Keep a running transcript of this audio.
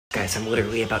Guys, I'm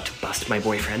literally about to bust my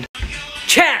boyfriend.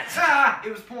 Chaz! Ah!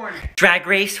 It was porn. Drag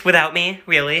race without me?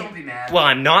 Really? Don't be mad. Well,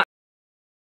 I'm not.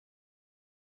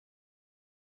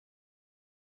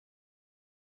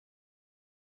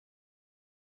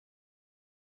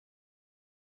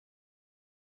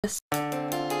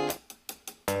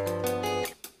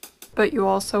 But you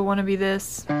also want to be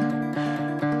this.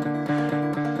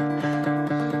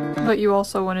 But you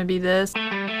also want to be this.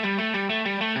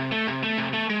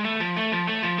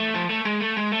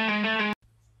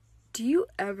 Do you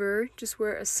ever just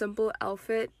wear a simple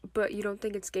outfit, but you don't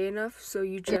think it's gay enough, so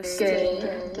you just...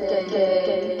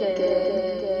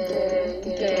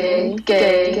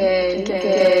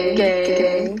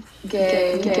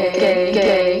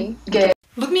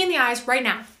 Look me in the eyes right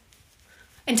now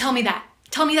and tell me that.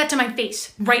 Tell me that to my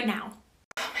face right now.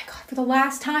 Oh my God, for the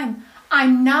last time,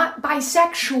 I'm not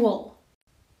bisexual.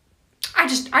 I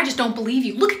just don't believe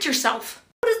you. Look at yourself.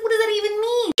 What does that even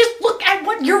mean? Just look at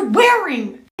what you're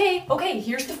wearing. Okay,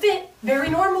 here's the fit. Very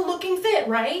normal looking fit,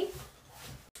 right?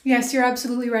 Yes, you're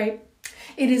absolutely right.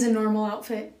 It is a normal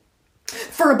outfit.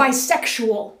 For a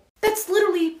bisexual. That's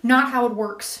literally not how it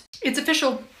works. It's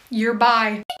official. You're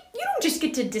bi. You don't just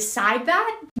get to decide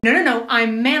that. No,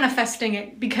 I'm manifesting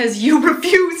it because you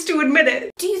refuse to admit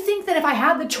it. Do you think that if I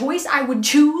had the choice, I would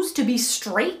choose to be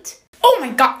straight? Oh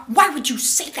my God, why would you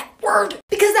say that word?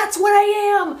 Because that's what I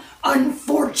am,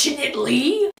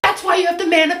 unfortunately. That's why you have to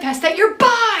manifest that you're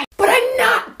bi. But I'm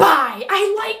not bi.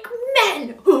 I like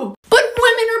men. But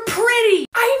women are pretty.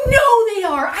 I know they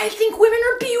are. I think women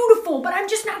are beautiful, but I'm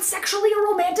just not sexually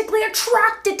or romantically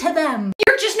attracted to them.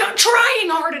 You're just not trying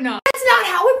hard enough. That's not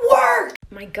how it works.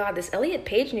 My God, this Elliot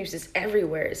Page news is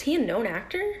everywhere. Is he a known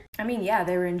actor? I mean, yeah,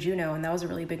 they were in Juno, and that was a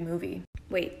really big movie.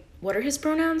 Wait, what are his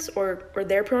pronouns? Or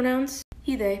their pronouns?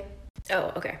 He, they.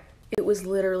 Oh, okay. It was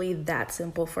literally that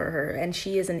simple for her, and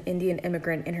she is an Indian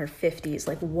immigrant in her 50s.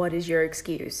 Like, what is your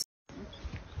excuse?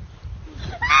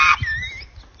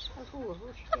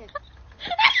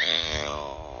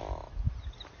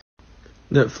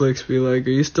 Netflix be like, are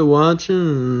you still watching?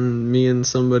 And me and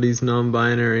somebody's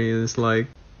non-binary is like,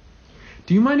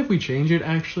 do you mind if we change it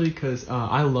actually? Because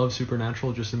I love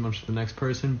Supernatural just as much as the next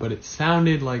person, but it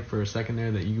sounded like for a second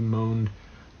there that you moaned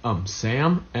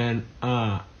Sam, and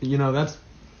you know, that's,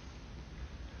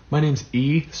 my name's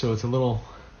E, so it's a little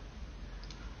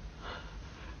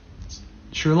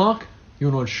Sherlock.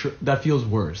 You know what? That feels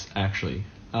worse actually.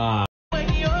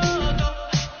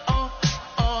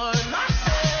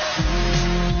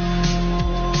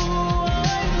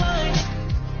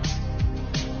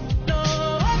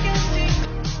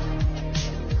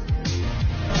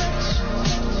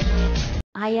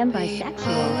 I am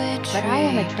bisexual, but I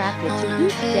am attracted to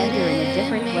each gender in a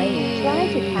different way and try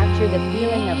to capture the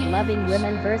feeling of loving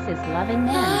women versus loving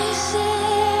men.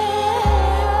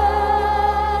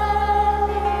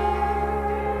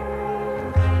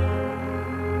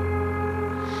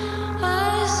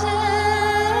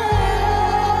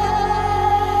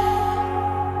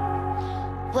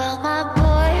 Well, my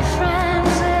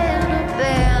boyfriend's in a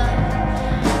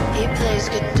band. He plays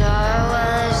guitar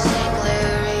while I sing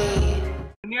lyrics.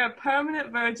 When you're a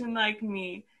permanent virgin like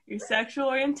me, your sexual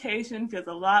orientation feels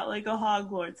a lot like a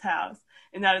Hogwarts house,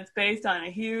 in that it's based on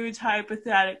a huge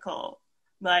hypothetical.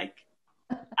 Like,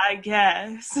 I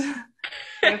guess,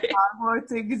 if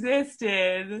Hogwarts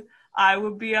existed, I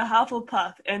would be a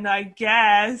Hufflepuff, and I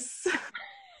guess,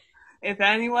 if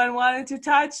anyone wanted to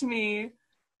touch me,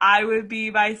 I would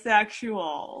be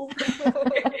bisexual.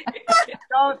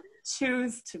 Don't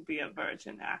choose to be a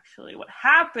virgin, actually. What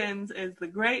happens is the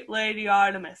great Lady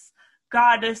Artemis,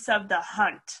 goddess of the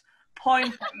hunt,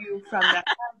 points at you from the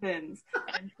heavens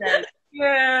and says, you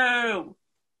will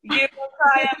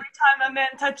cry every time a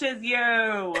man touches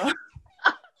you.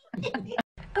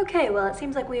 Okay, well, it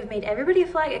seems like we've made everybody a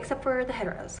flag except for the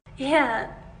heteros.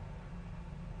 Yeah.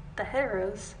 The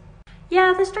heteros?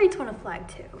 Yeah, the straights want a flag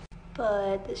too.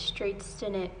 But the straights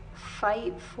didn't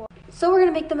fight for... So we're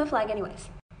gonna make them a flag anyways.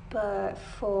 But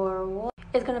for what?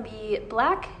 It's gonna be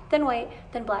black, then white,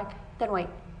 then black, then white,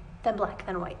 then black,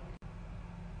 then white.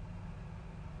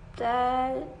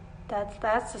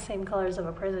 That's the same colors of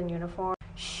a prison uniform.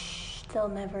 Shh, they'll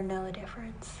never know the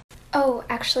difference. Oh,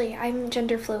 actually, I'm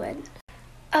gender fluid.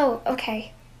 Oh,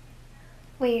 okay.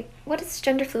 Wait, what does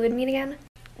gender fluid mean again?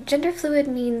 Gender fluid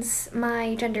means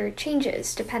my gender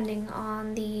changes depending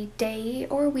on the day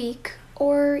or week,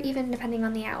 or even depending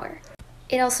on the hour.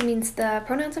 It also means the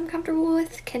pronouns I'm comfortable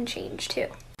with can change too.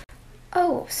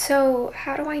 Oh, so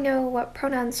how do I know what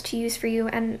pronouns to use for you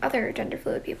and other gender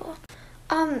fluid people?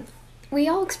 We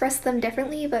all express them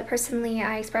differently, but personally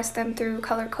I express them through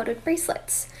color-coded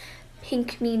bracelets.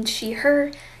 Pink means she,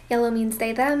 her, yellow means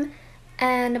they, them,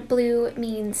 and blue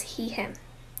means he, him.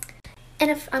 And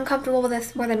if I'm comfortable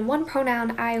with more than one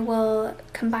pronoun, I will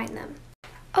combine them.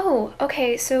 Oh,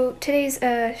 okay, so today's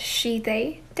she,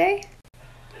 they day?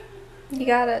 You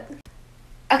got it.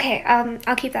 Okay,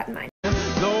 I'll keep that in mind.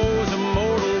 Those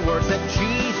immortal words that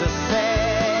Jesus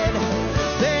said.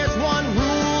 There's one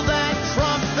rule that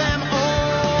trumps them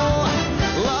all.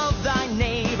 Love thy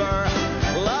neighbor,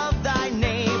 love thy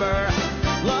neighbor,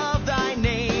 love thy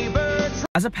neighbor.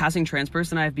 As a passing trans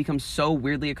person, I have become so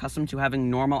weirdly accustomed to having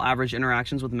normal average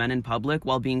interactions with men in public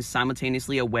while being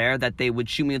simultaneously aware that they would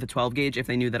shoot me with a 12 gauge if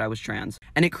they knew that I was trans.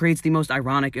 And it creates the most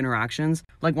ironic interactions.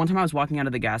 Like one time I was walking out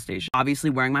of the gas station, obviously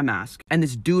wearing my mask, and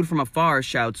this dude from afar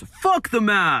shouts, "Fuck the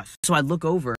mask!" So I look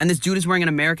over, and this dude is wearing an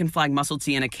American flag muscle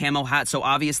tee and a camo hat, so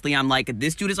obviously I'm like,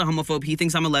 this dude is a homophobe, he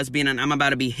thinks I'm a lesbian, and I'm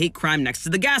about to be hate crime next to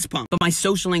the gas pump. But my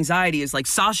social anxiety is like,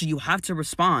 Sasha, you have to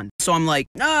respond. So I'm like,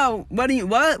 no, what do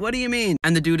you mean?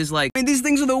 And the dude is like, I mean, these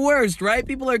things are the worst, right?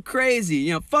 People are crazy,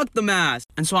 you know, fuck the mask.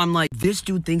 And so I'm like, this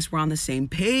dude thinks we're on the same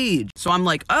page. So I'm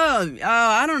like,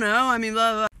 I don't know, I mean,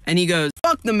 blah, blah. And he goes,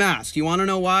 fuck the mask, you wanna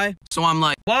know why? So I'm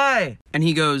like, why? And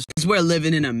he goes, because we're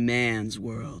living in a man's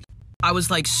world. I was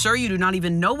like, sir, you do not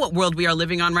even know what world we are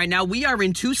living on right now. We are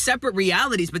in two separate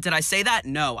realities. But did I say that?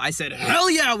 No. I said, hell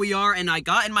yeah, we are. And I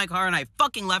got in my car and I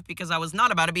fucking left because I was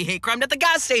not about to be hate crimed at the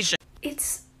gas station.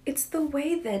 It's the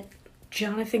way that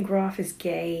Jonathan Groff is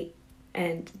gay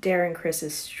and Darren Criss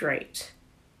is straight.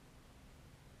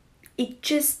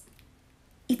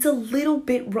 It's a little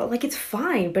bit wrong. Like, it's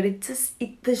fine, but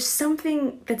there's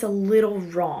something that's a little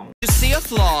wrong. If you see a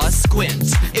flaw,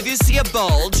 squint. If you see a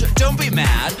bulge, don't be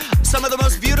mad. Some of the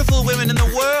most beautiful women in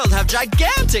the world have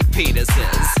gigantic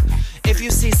penises. If you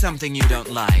see something you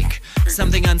don't like,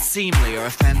 something unseemly or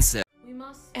offensive.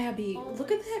 Abby,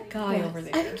 look at that guy over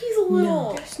there. I think he's a little.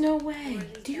 No, there's no way.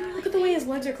 Do you Look at the way his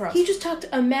legs are crossed. He just tucked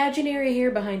imaginary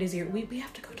hair behind his ear. We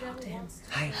have to go talk to him.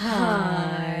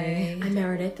 Hi. I'm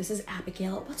Meredith. This is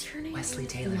Abigail. What's your name? Wesley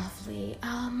Taylor. Lovely.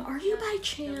 Are you by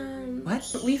chance?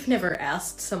 What? We've never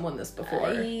asked someone this before.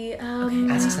 Okay,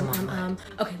 ask someone.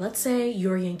 Okay, let's say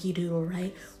you're Yankee Doodle,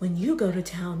 right? When you go to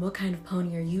town, what kind of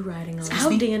pony are you riding on? How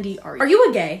dandy are you? Are you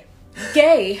a gay?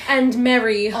 Gay and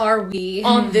merry are we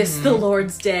on this the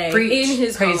Lord's day. Preach. In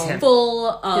his Praise home, him. full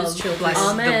of His children. Bless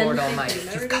Amen. the Lord Almighty.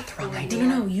 You've got the wrong idea.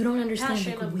 No, you don't understand.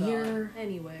 Passion Like, of we're God.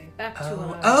 Anyway, back to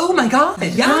what Oh my god!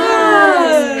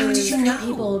 Yes! How did you know?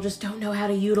 People just don't know how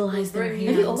to utilize their hands.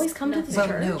 Have you always come to this Well,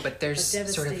 church? no, but there's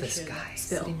sort of this guy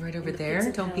sitting right over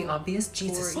there. Don't be obvious.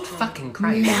 Jesus fucking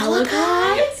Christ.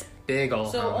 Malachi? Big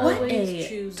ol' What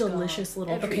a delicious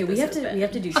little. Okay, we have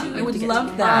to do. I would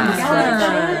love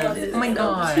that. Oh my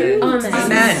god.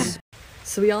 Amen.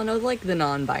 So we all know like the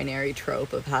non-binary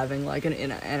trope of having like an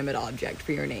inanimate object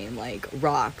for your name, like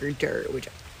rock or dirt, which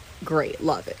great,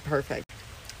 love it, perfect.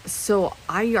 So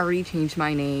I already changed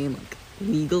my name like,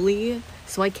 legally,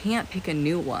 so I can't pick a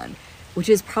new one, which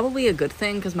is probably a good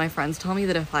thing because my friends tell me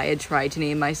that if I had tried to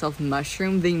name myself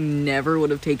Mushroom, they never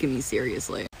would have taken me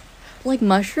seriously. Like,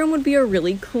 Mushroom would be a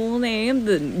really cool name.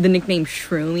 The nickname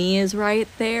Shroomy is right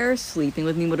there. Sleeping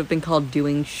with me would have been called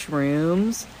Doing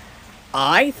Shrooms.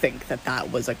 I think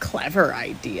that was a clever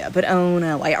idea, but oh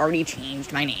no, I already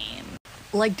changed my name.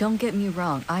 Like, don't get me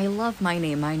wrong, I love my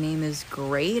name. My name is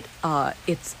great.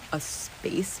 It's a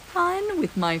space pun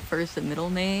with my first and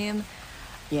middle name.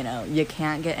 You know, you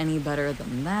can't get any better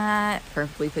than that.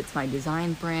 Perfectly fits my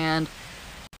design brand.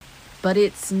 But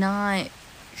it's not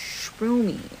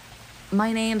Shroomy.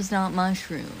 My name's not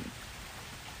Mushroom.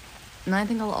 And I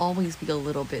think I'll always be a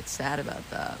little bit sad about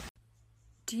that.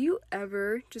 Do you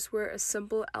ever just wear a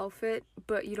simple outfit,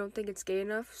 but you don't think it's gay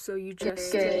enough, so you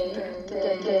just...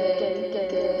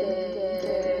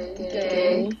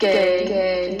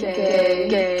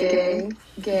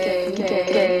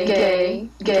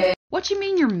 What you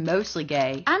mean you're mostly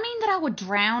gay? I mean that I would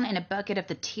drown in a bucket of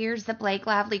the tears that Blake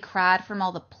Lively cried from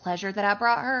all the pleasure that I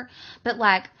brought her. But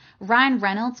like, Ryan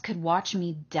Reynolds could watch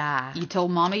me die. You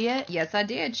told Mama yet? Yes, I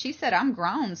did. She said I'm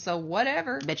grown, so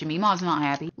whatever. Bet you Meemaw's not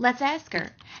happy. Let's ask her.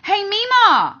 Hey,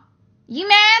 Meemaw! You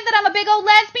mad that I'm a big old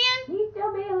lesbian? You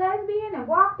still be a lesbian and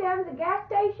walk down to the gas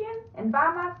station and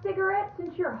buy my cigarettes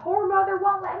since your whore mother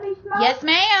won't let me smoke? Yes,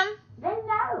 ma'am. Then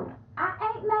no,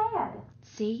 I ain't mad.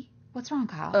 See? What's wrong,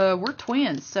 Kyle? We're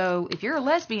twins, so if you're a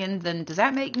lesbian, then does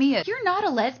that make me a... You're not a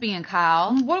lesbian,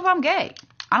 Kyle. What if I'm gay?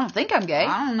 I don't think I'm gay.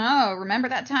 I don't know. Remember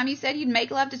that time you said you'd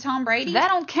make love to Tom Brady? That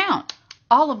don't count.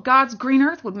 All of God's green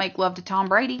earth would make love to Tom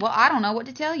Brady. Well, I don't know what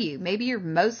to tell you. Maybe you're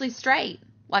mostly straight.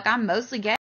 Like I'm mostly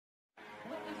gay.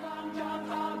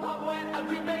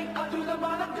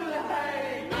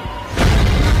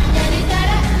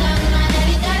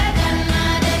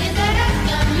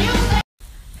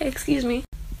 Hey, excuse me.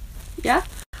 Yeah?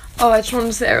 Oh, I just wanted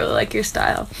to say I really like your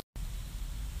style.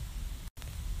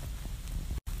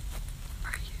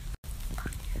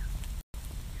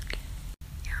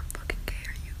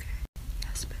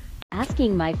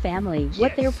 Asking my family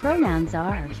what their pronouns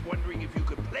are.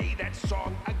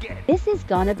 This is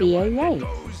gonna be a yay.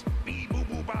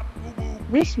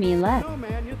 Wish me luck.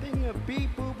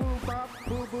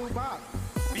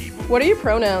 What are your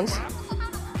pronouns?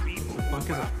 What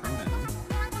is a pronoun?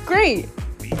 Great!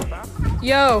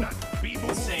 Yo,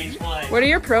 what are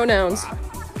your pronouns?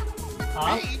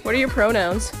 Huh? What are your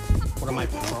pronouns? What are my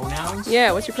pronouns?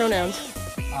 Yeah, what's your pronouns?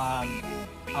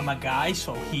 I'm a guy,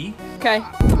 so he. Okay.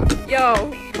 Yo,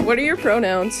 what are your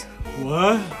pronouns?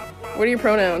 What? What are your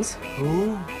pronouns?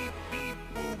 Who?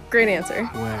 Great answer.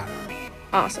 Where?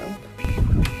 Awesome.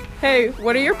 Hey,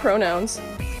 what are your pronouns?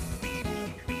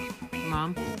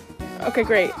 Mom. Okay,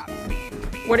 great.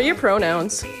 What are your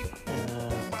pronouns?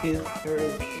 Good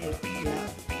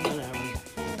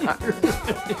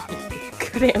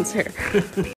answer.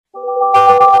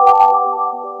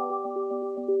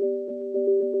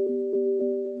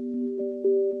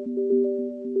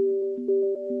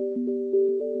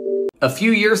 A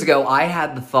few years ago, I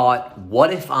had the thought,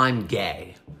 what if I'm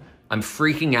gay? I'm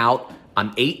freaking out.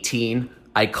 I'm 18.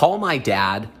 I call my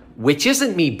dad, which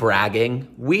isn't me bragging.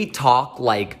 We talk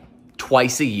like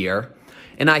twice a year.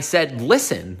 And I said,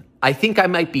 listen, I think I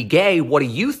might be gay. What do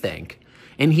you think?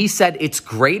 And he said, it's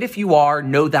great if you are.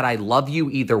 Know that I love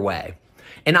you either way.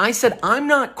 And I said, I'm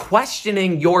not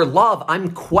questioning your love.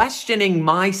 I'm questioning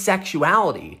my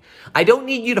sexuality. I don't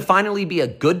need you to finally be a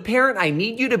good parent. I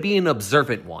need you to be an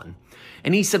observant one.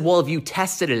 And he said, well, have you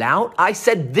tested it out? I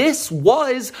said, this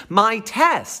was my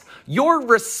test. Your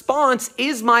response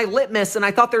is my litmus, and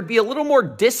I thought there'd be a little more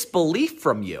disbelief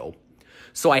from you.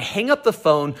 So I hang up the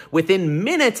phone. Within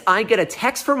minutes, I get a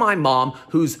text from my mom,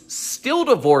 who's still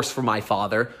divorced from my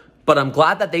father, but I'm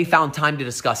glad that they found time to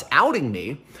discuss outing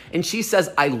me. And she says,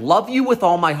 I love you with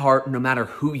all my heart, no matter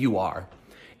who you are.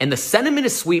 And the sentiment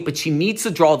is sweet, but she needs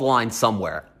to draw the line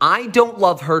somewhere. I don't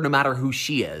love her no matter who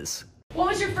she is. What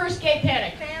was your first gay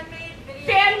panic?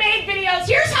 Fan-made videos.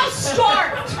 Here's how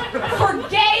starved for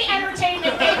gay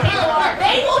entertainment gay people are.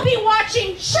 They will be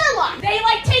watching Sherlock. They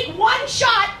like take one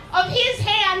shot of his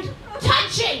hand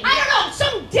touching, I don't know,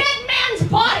 some dead man's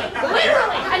body,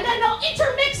 literally. And then they'll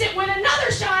intermix it with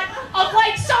another shot of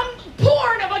like some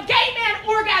porn of a gay man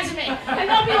orgasming. And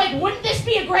they'll be like, wouldn't this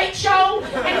be a great show?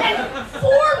 And then 4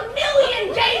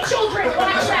 million gay children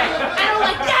watch that. And are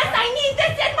like, yes, I need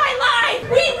this in my life.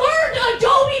 We learned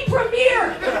Adobe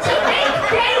Premiere to make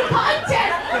gay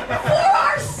content for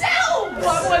ourselves.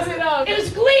 What was it of? It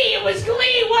was Glee. It was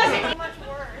Glee, wasn't it? Much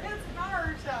worse. It's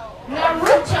Naruto.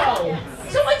 Naruto.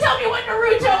 Someone tell me what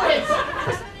Naruto is.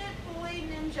 Boy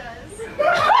ninjas.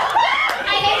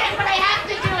 I hate it, but I have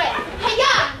to do it. Hey,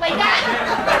 yeah, like that.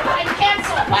 I'm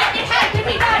canceled, but it had to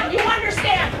be done. You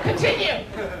understand. Continue.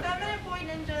 Feminine boy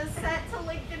ninjas set to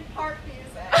Linkin Park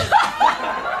music.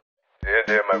 The other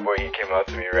day, my boy, he came out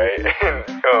to me, right?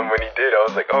 And when he did, I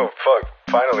was like, oh, fuck,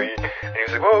 finally. And he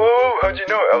was like, whoa, how'd you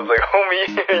know it? I was like,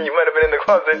 homie, you might have been in the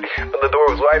closet, but the door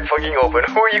was wide fucking open.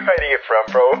 Who are you hiding it from,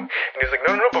 bro? And he was like,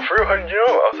 no, but for real, how did you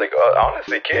know? I was like,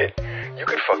 honestly, kid, you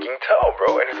could fucking tell,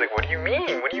 bro. And he was like, what do you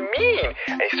mean? What do you mean?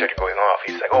 And he started going off.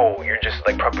 He's like, oh, you're just,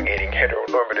 like, propagating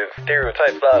heteronormative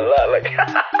stereotypes, blah, blah, like,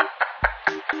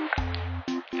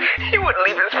 he wouldn't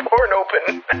leave his porn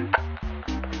open.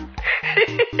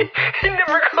 He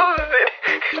never closes it.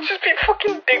 It's just be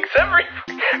fucking dicks everywhere.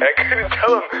 And I couldn't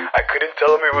tell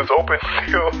him it was open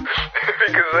still.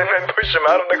 Because then I pushed him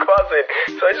out of the closet.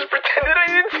 So I just pretended I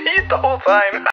didn't see it the whole time.